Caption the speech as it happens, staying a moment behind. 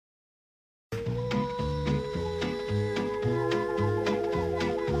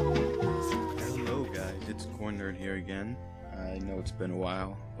I know it's been a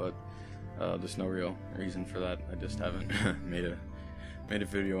while, but there's no real reason for that. I just haven't made a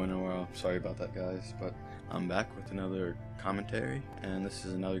video in a while. Sorry about that, guys, but I'm back with another commentary, and this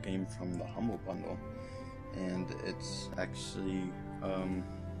is another game from the Humble Bundle, and it's actually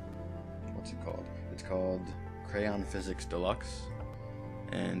what's it called? It's called Crayon Physics Deluxe,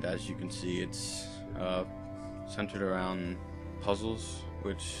 and as you can see, it's centered around puzzles,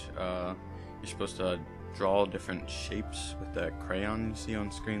 which you're supposed to draw different shapes with that crayon you see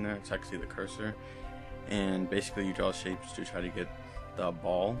on screen there. It's actually the cursor, and basically you draw shapes to try to get the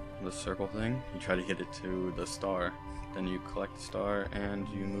ball, the circle thing. You try to get it to the star, then you collect the star and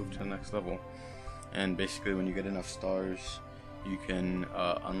you move to the next level. And basically when you get enough stars, you can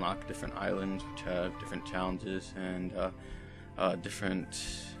unlock different islands which have different challenges and different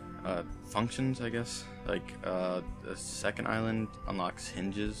functions, I guess. Like the second island unlocks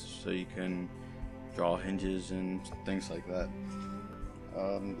hinges, so you can draw hinges and things like that.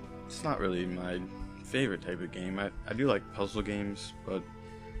 It's not really my favorite type of game. I do like puzzle games, but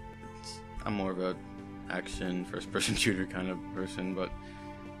I'm more of a action first-person shooter kind of person, but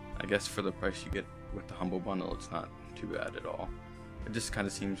I guess for the price you get with the Humble Bundle, it's not too bad at all. It just kind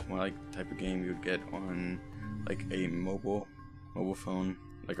of seems more like the type of game you would get on like a mobile phone,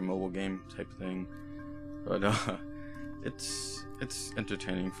 like a mobile game type thing. But it's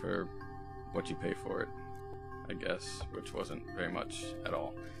entertaining for what you pay for it, I guess, which wasn't very much at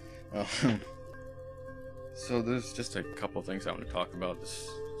all. So there's just a couple things I want to talk about. This is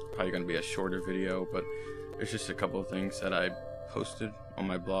probably going to be a shorter video, but there's just a couple of things that I posted on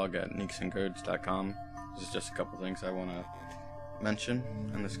my blog at neeksandgirds.com. This is just a couple of things I want to mention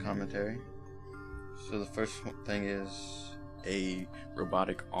in this commentary. So the first thing is a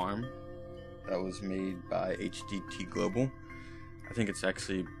robotic arm that was made by HDT Global. I think it's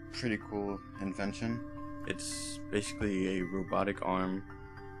actually a pretty cool invention. It's basically a robotic arm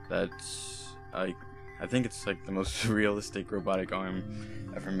that's like, I think it's like the most realistic robotic arm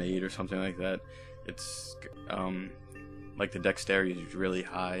ever made or something like that. It's like the dexterity is really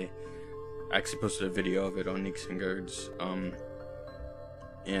high. I actually posted a video of it on Neeks and Girds,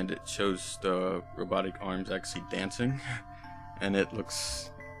 and it shows the robotic arms actually dancing, and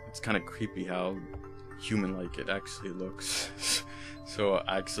it's kind of creepy how human-like it actually looks. So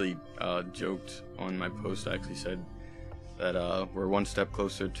I actually joked on my post. I actually said that we're one step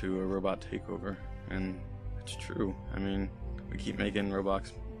closer to a robot takeover, and it's true. I mean, we keep making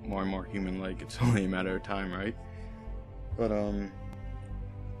robots more and more human-like. It's only a matter of time, right? But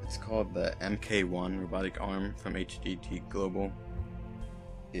it's called the MK1 robotic arm from HDT Global.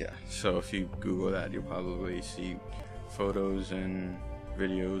 Yeah, so if you Google that, you'll probably see photos and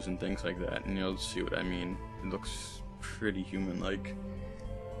videos and things like that, and you'll see what I mean. It looks pretty human-like.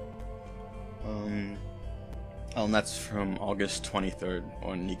 And that's from August 23rd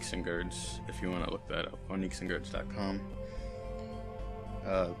on Neeks and Girds, if you want to look that up on neeksandgirds.com.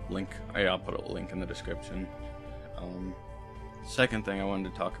 I'll put a link in the description. Second thing I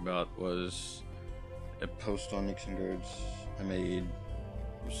wanted to talk about was a post on Neeks and Girds I made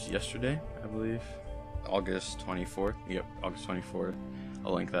yesterday, I believe. August 24th. Yep, August 24th.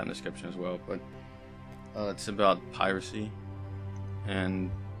 I'll link that in the description as well. But it's about piracy,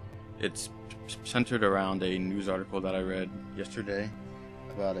 and it's centered around a news article that I read yesterday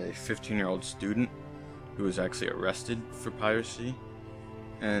about a 15-year-old student who was actually arrested for piracy.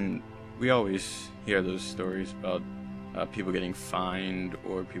 And we always hear those stories about people getting fined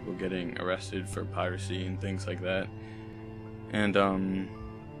or people getting arrested for piracy and things like that. And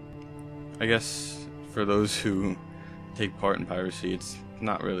I guess for those who take part in piracy, it's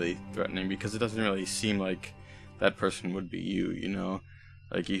not really threatening because it doesn't really seem like that person would be you, you know?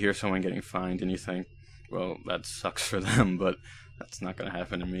 Like, you hear someone getting fined and you think, well, that sucks for them, but that's not going to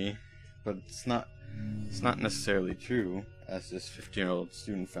happen to me. But it's not necessarily true, as this 15-year-old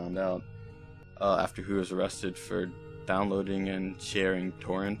student found out after he was arrested for downloading and sharing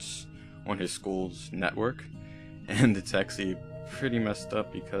torrents on his school's network. And it's actually pretty messed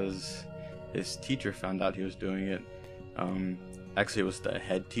up because his teacher found out he was doing it. Actually, it was the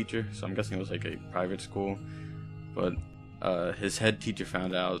head teacher, so I'm guessing it was like a private school. But his head teacher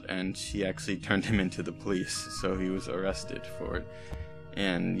found out, and she actually turned him into the police, so he was arrested for it.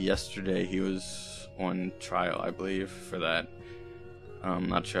 And yesterday he was on trial, I believe, for that. I'm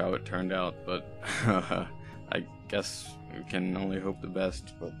not sure how it turned out, but I guess we can only hope the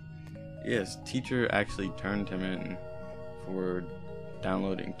best. But yeah, his teacher actually turned him in for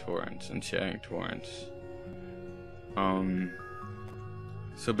downloading torrents and sharing torrents.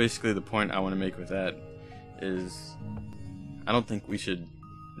 So basically the point I want to make with that is I don't think we should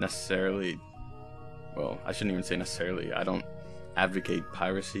necessarily, well, I shouldn't even say necessarily, I don't advocate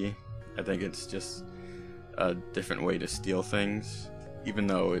piracy. I think it's just a different way to steal things, even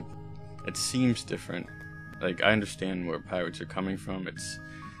though it seems different. Like, I understand where pirates are coming from. It's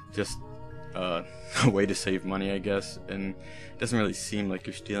just a way to save money, I guess, and it doesn't really seem like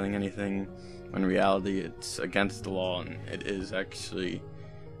you're stealing anything, when in reality it's against the law, and it is actually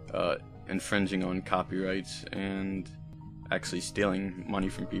infringing on copyrights and actually stealing money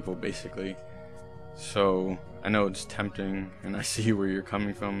from people, basically. So I know it's tempting, and I see where you're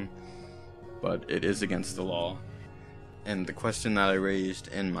coming from, but it is against the law. And the question that I raised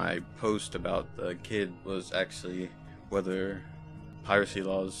in my post about the kid was actually whether piracy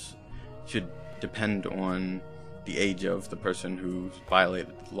laws should depend on the age of the person who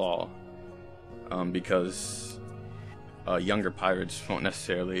violated the law, because younger pirates won't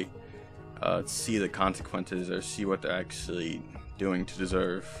necessarily see the consequences or see what they're actually doing to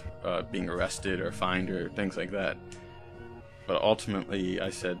deserve being arrested or fined or things like that. But ultimately, I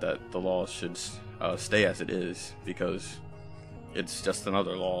said that the law should stay as it is, because it's just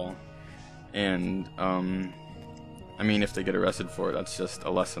another law. And I mean, if they get arrested for it, that's just a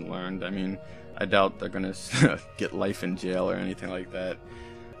lesson learned. I mean, I doubt they're gonna get life in jail or anything like that.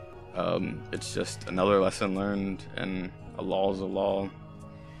 It's just another lesson learned, and a law is a law.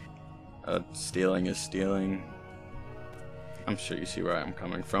 Stealing is stealing. I'm sure you see where I'm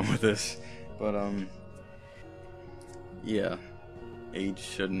coming from with this, but yeah, age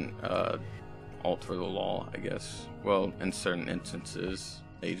shouldn't alter the law, I guess. Well, in certain instances,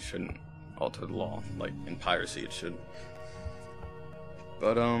 age shouldn't alter the law, like in piracy it should.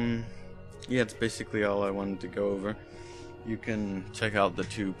 But yeah, it's basically all I wanted to go over. You can check out the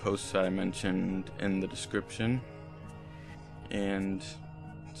 2 posts I mentioned in the description, and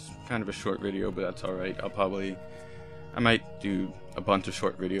it's kind of a short video, but that's alright. I might do a bunch of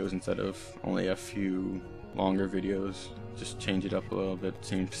short videos instead of only a few longer videos. Just change it up a little bit.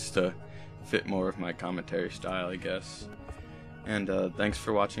 Seems to fit more of my commentary style, I guess. And thanks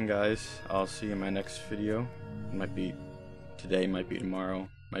for watching, guys. I'll see you in my next video. It might be today, might be tomorrow,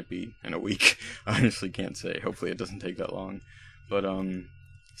 might be in a week. I honestly can't say. Hopefully it doesn't take that long. But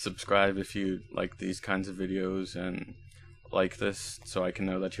subscribe if you like these kinds of videos, and like this so I can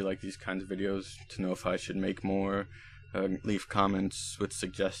know that you like these kinds of videos, to know if I should make more. Leave comments with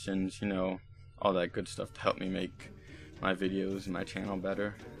suggestions, you know, all that good stuff to help me make my videos and my channel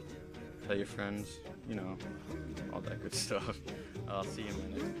better. Tell your friends, you know, all that good stuff. I'll see you in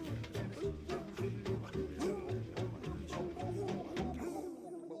my next video.